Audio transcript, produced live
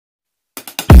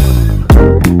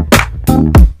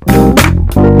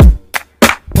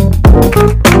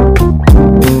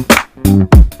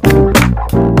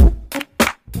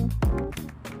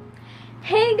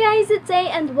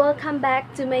welcome back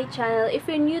to my channel.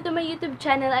 If you're new to my YouTube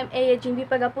channel, I'm Aeia Jynn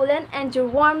and you're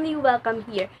warmly welcome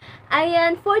here.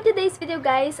 Ayan, for today's video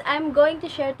guys, I'm going to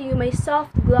share to you my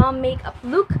soft glam makeup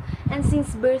look. And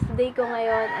since birthday ko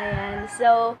ngayon, ayan.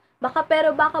 So, baka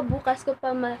bukas ko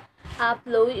pa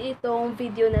ma-upload itong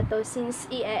video na to since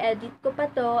i-edit ko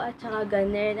pa to at saka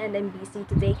ganun and I'm busy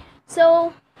today.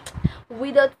 So,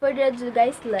 without further ado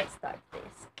guys, let's start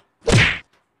this.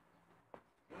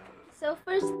 So,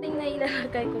 first thing na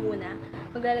ilalagay ko muna,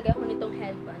 maglalagay ako nitong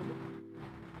headband.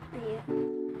 Ayan.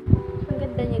 Ang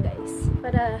ganda niya guys.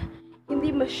 Para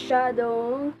hindi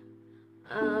masyadong,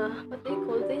 what do you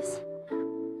call this?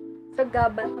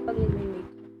 Sagabal kapag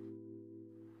nag-make.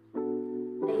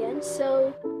 Ayan. So,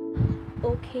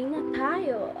 okay na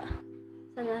tayo.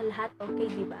 Sana lahat okay,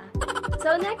 diba?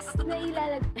 So, next na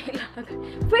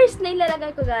first na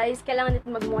ilalagay ko guys, kailangan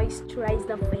natin mag-moisturize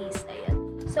the face. Ayan.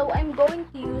 So, I'm going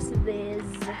to use this,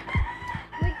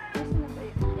 wait, na ba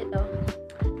yun? Ito,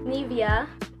 Nivea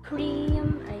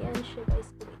cream. Ayan siya guys.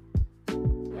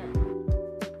 Ayan.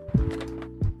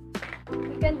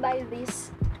 You can buy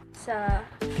this sa,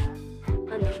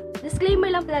 disclaimer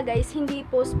lang pala guys, hindi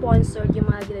po sponsored yung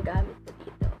mga ginagamit ko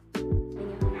dito.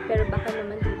 Ayan. Pero baka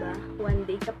naman diba, one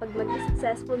day kapag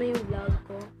mag-successful na yung vlog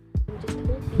ko, I'm just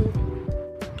hoping.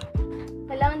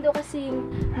 Kailangan daw kasi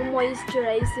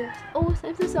moisturize. Oh,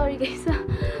 I'm so sorry guys.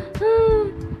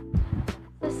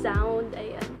 Sa sound,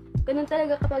 ayan. Ganun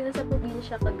talaga kapag nasa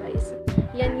probinsya ka guys.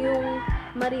 Yan yung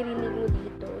maririnig mo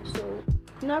dito. So,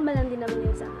 normal lang din naman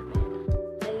yun sa akin.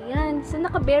 Ayan. So,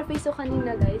 naka-bare face ko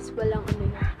kanina guys. Walang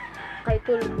yun. Kay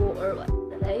tulbo or what.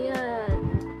 Ayan.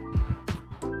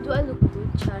 Do I look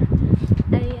good, char?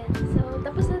 Ayan. So,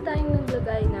 tapos na tayong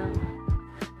naglagay ng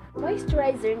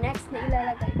moisturizer. Next na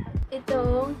ilalagay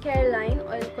itong Careline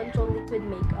Oil Control Liquid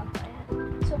Makeup.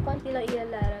 Ayan. So, konti lang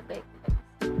ilalagay ko.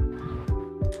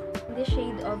 In the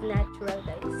shade of Natural,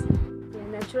 guys.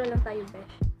 Ayan, natural lang tayo,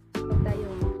 besh. Huwag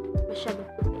tayong masyadong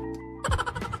puti.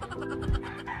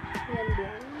 Ayan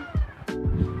din.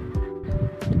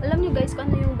 Alam nyo, guys,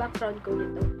 kung ano yung background ko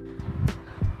nito.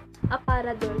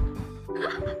 Aparador.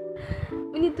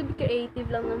 We need to be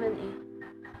creative lang naman eh.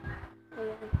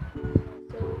 Ayan.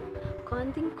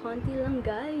 Konting-konti lang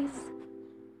guys.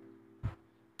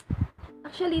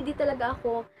 Actually, di talaga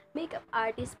ako makeup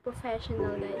artist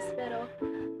professional guys. Pero,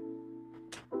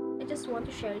 I just want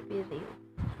to share it with you.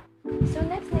 So,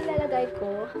 next na ilalagay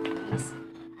ko is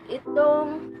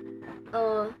itong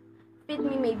Fit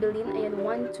Me Maybelline. Ayan,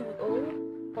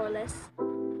 120 Flawless.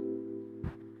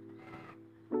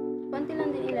 Konti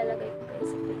lang din ilalagay ko guys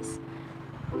sa face.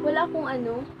 Wala akong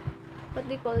what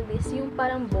do you call this? Yung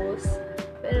parang balls.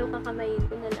 Pero kakamayin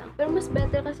ko na lang. Pero mas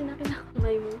better kasi na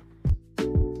kinakamay mo.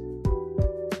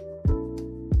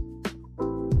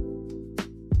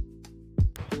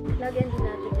 Lagyan din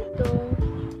natin itong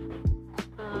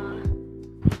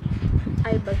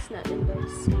eye bags natin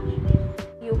guys.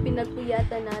 Yung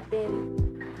pinagpuyatan natin.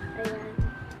 Ayan.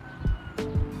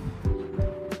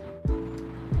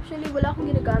 Actually, wala akong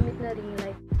ginagamit na ring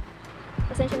light.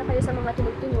 Pasensya na kayo sa mga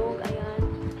tunog-tunog. Ayan.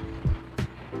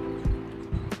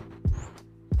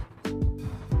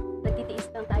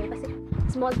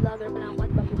 Small vlogger pa lang ako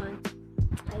at baguhan.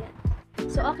 Ayan.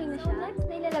 So, okay na siya. Next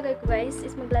na ilalagay ko guys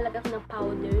is maglalagay ko ng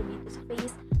powder dito sa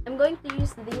face. I'm going to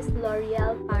use this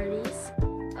L'Oreal Paris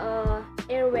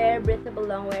Airwear Breathable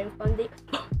Longwear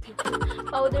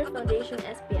Powder Foundation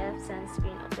SPF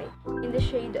Sunscreen. Okay. In the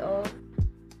shade of,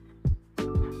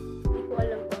 hindi ko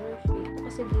alam kung anong shade ito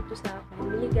kasi dito sa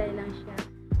akin. Binigay lang siya.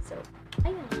 So,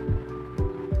 ayan.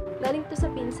 Galing to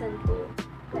sa pinsan ko.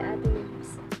 Kay Ate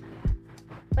Melissa.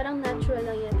 Parang natural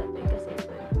lang yata ito kasi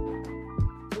ito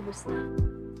ubos na.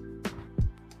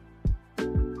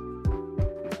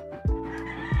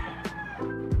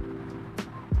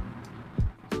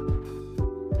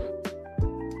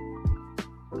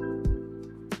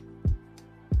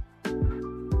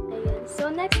 Ayan. So,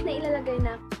 next na ilalagay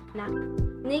na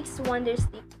NYX Wonder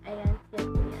Stick. Ayan. Yan.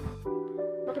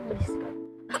 Bakit balis ka?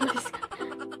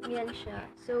 Yan siya.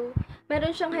 So,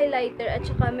 meron siyang highlighter at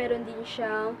saka meron din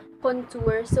siyang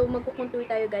contour. So, magkukontour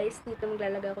tayo guys. Dito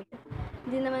maglalagay ko.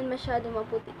 Hindi naman masyado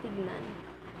maputi tignan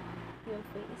yung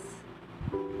face.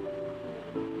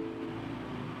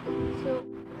 So,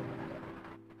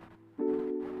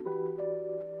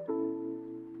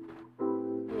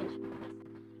 ayan siya.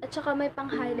 At saka may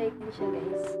pang-highlight din siya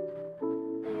guys.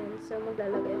 Ayan. So,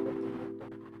 maglalagay ako dito.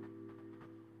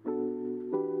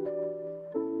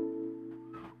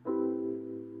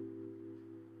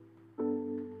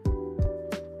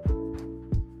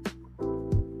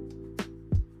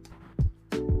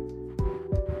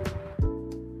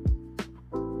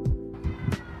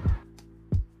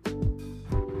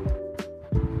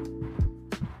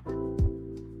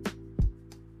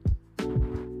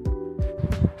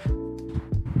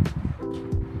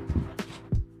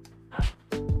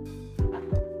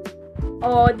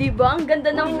 Oh, di ba? Ang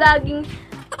ganda ng vlogging.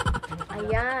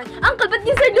 Ayan. Uncle, ba't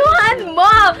gisaluhan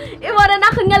mo? Iwara na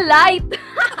ako nga light.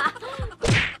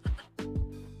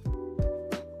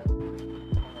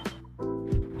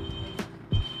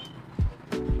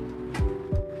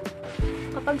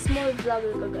 Kapag small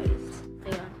vlogger ka, guys,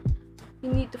 ayan, you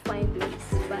need to find ways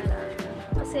para,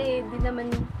 kasi di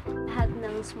naman lahat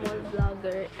ng small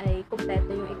vlogger ay kompleto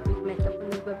yung equipment kapag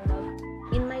nag-vlog.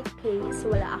 In my case,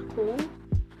 wala akong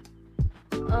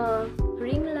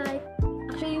ring light.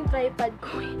 Actually, yung tripod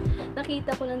ko,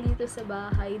 nakita ko lang dito sa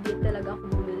bahay, di talaga ako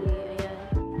bumili. Ayan.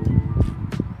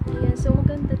 Ayan, so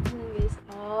maganda tingnan, guys.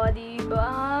 Oh, diba?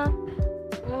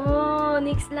 Oh,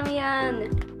 next lang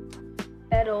yan.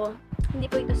 Pero, hindi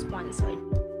po ito sponsored.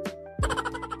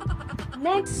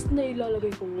 Next na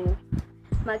ilalagay ko,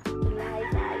 mag-kilay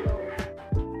tayo.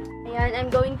 Ayan, I'm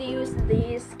going to use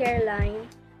this Careline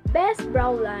Best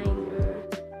Brow Liner.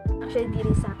 Actually, di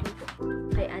rin sa akin to.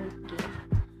 Kay Auntie.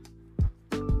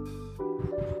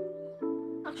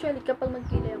 Actually, kapag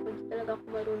magkilay ako, hindi talaga ako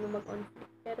marunong mag-on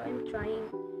flip. Pero I'm trying.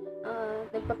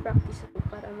 Nagpa-practice ako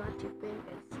para ma-achieve ko yun,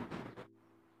 guys.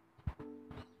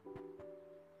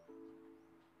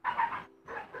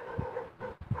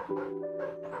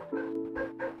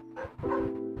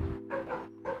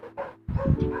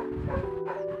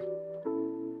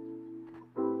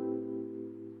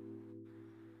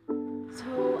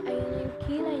 So, ayun yung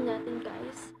kilay natin,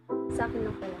 guys. Sa akin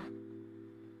lang pala.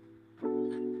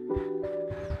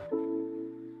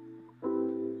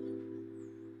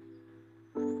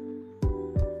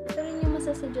 Ito rin yung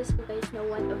masasuggest ko, guys, na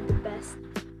one of the best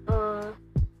oh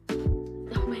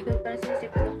my god, parang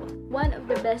sinisip ko. One of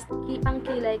the best ang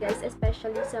kilay, guys,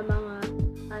 especially sa mga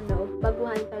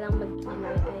baguhan pa lang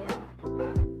magkilay. Ayan.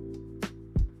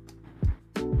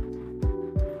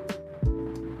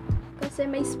 Kasi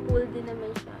may spool din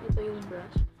naman siya. Ito yung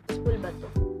brush. Spool ba to?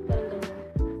 Parang ganyan.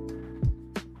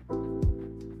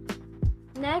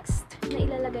 Next na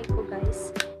ilalagay ko,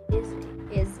 guys, is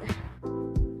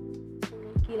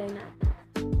yung kilay natin.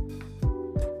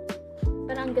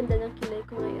 Parang ang ganda ng kilay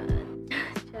ko ngayon.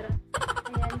 Charot.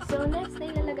 Ayan. So, next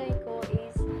na ilalagay ko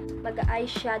is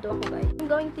mag-eyeshadow ako, guys. I'm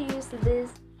going to use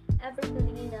this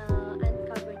Everclean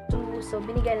Uncover 2. So,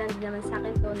 binigay lang din naman sa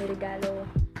akin to, niregalo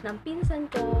ng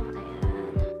pinsan ko. Ayan.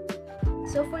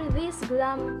 So, for this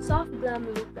soft glam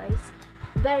look, guys,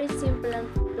 very simple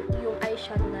lang yung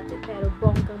eyeshadow natin, pero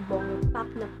bonggang-bong, pack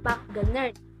na pack,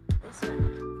 ganun. This one.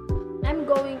 I'm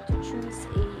going to choose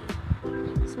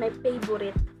it's my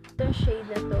favorite. Itong shade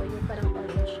na to, yung parang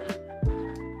orange shade.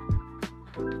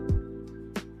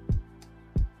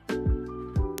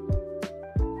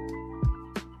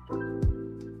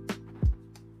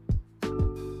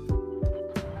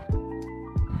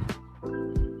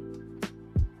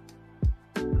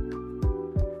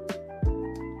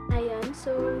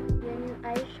 So, yan yung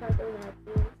eyeshadow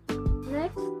natin.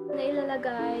 Next na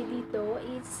ilalagay dito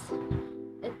is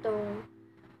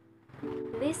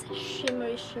this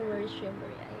shimmery.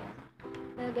 Ayan.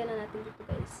 Lalagay na natin dito,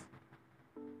 guys.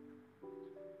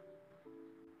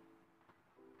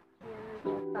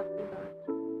 Ayan. Pack diba?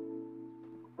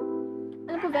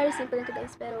 Alam ko, very simple nito,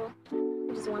 guys, pero I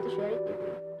just want to share it with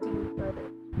you further.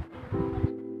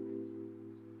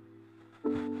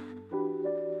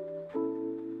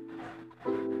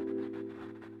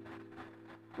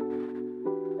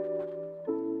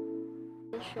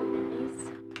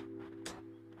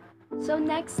 So,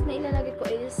 next na ilalagay ko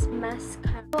is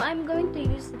mascara. So, I'm going to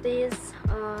use this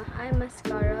eye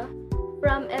mascara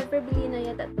from Everclean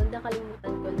na yata ito.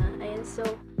 Nakalimutan ko na. Ayan, so,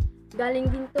 galing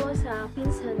din to sa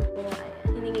pinsan ko. Ayan,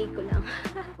 hiningi ko lang.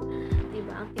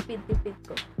 Diba? Ang tipid-tipid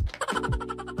ko.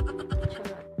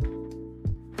 Charot.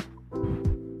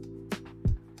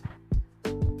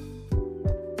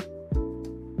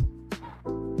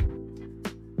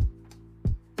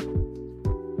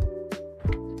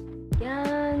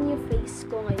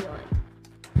 Ko ngayon.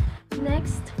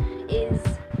 Next is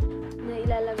na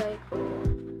ilalagay ko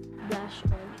blush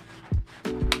on.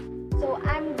 So,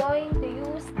 I'm going to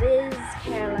use this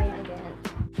Careline again.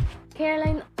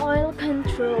 Careline Oil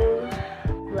Control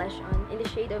Blush On in the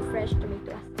shade of Fresh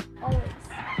Tomato. Always.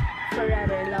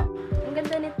 Forever love. Ang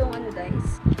ganda nitong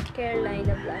guys, Careline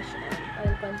na blush on,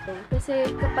 oil control. Kasi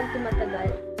kapag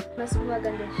tumatagal, mas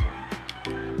maganda siya.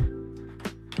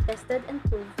 Tested and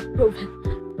proven.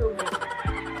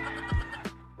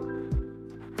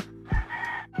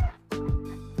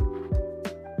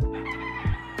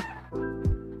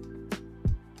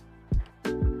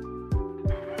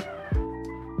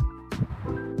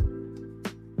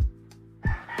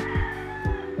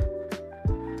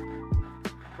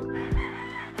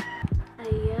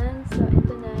 Ayan, so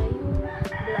ito na yung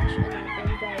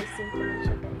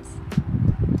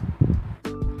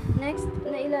Next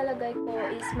na ilalagay ko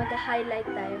is mag-highlight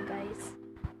tayo, guys.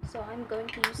 So, I'm going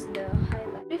to use the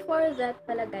highlight. Before that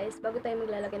pala, guys, bago tayo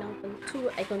maglalagay ng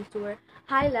contour,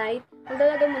 highlight,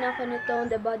 maglalagay muna ako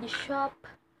nitong The Body Shop,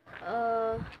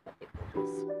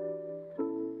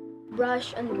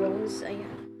 Brush and Bronze.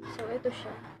 Ayan. So, ito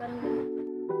siya. Parang ganito.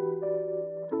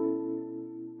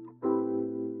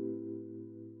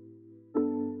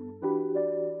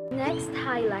 Next,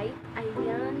 highlight.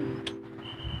 Ayan.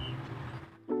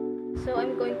 So,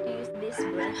 I'm going to use this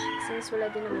brush since wala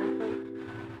din naman akong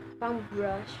pang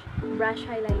brush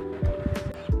highlighter.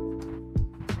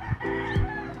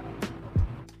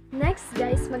 Next,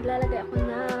 guys, maglalagay ako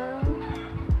ng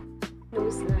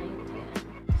nose line. Ayan.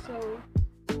 So,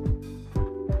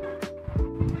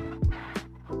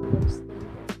 nose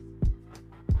line.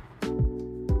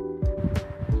 So,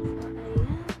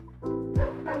 ayan.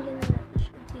 Lagyan na natin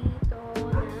siya dito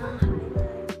ng highlight.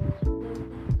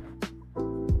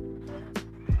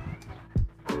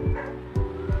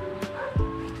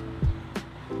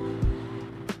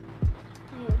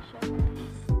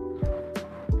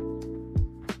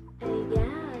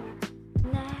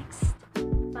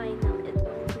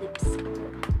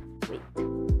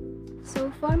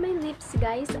 For my lips,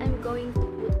 guys, I'm going to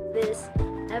put this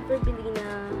Everbelina,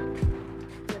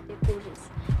 what do you call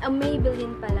this?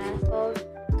 Maybelline pala, of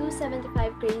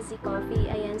 275 Crazy Coffee.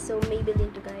 Ayan, so Maybelline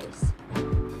to, guys.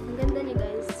 Ang ganda niya,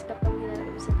 guys, kapag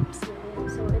nilalagay mo sa lips niya. Ayan,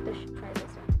 so ito siya, try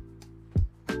this one.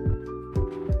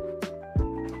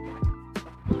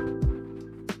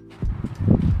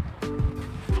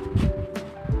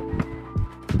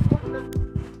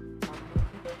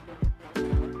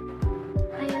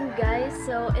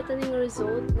 So, ito na yung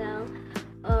result ng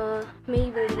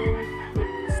Maybelline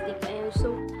lipstick. Ayan.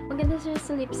 So, maganda siya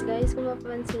sa lips, guys. Kung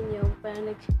mapapansin nyo,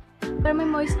 parang may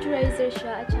moisturizer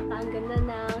siya at saka ang ganda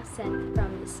na scent,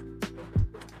 promise.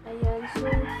 Ayan.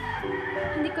 So,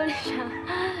 hindi ko na siya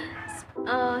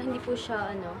hindi po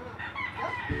siya,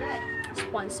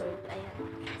 sponsored. Ayan.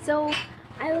 So,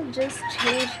 I'll just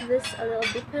change this a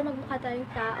little bit para magmukha tayong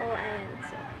tao. Ayan.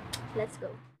 So, let's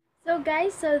go. So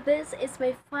guys, so this is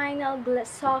my final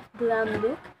soft glam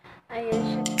look.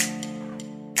 Ayan siya.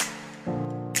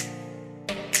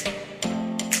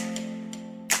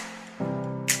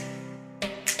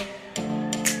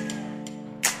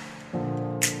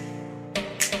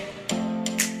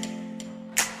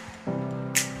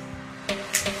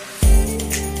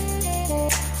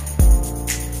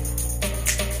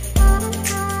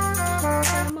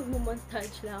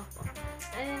 Magmo-montage lang ako.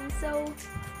 And so,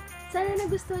 sana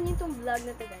nagustuhan niyo itong vlog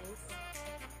na to, guys.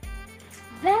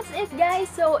 That's it,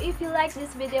 guys. So, if you like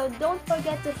this video, don't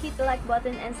forget to hit the like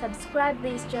button and subscribe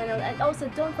this channel. And also,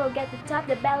 don't forget to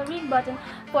tap the bell ring button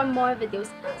for more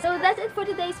videos. So, that's it for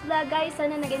today's vlog, guys.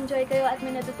 Sana nag-enjoy kayo at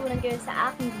may natutunan kayo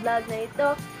sa aking vlog na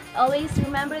ito. Always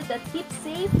remember that keep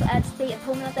safe at stay at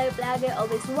home na tayo palagi.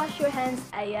 Always wash your hands.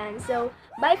 Ayan. So,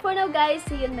 bye for now, guys.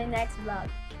 See you in my next vlog.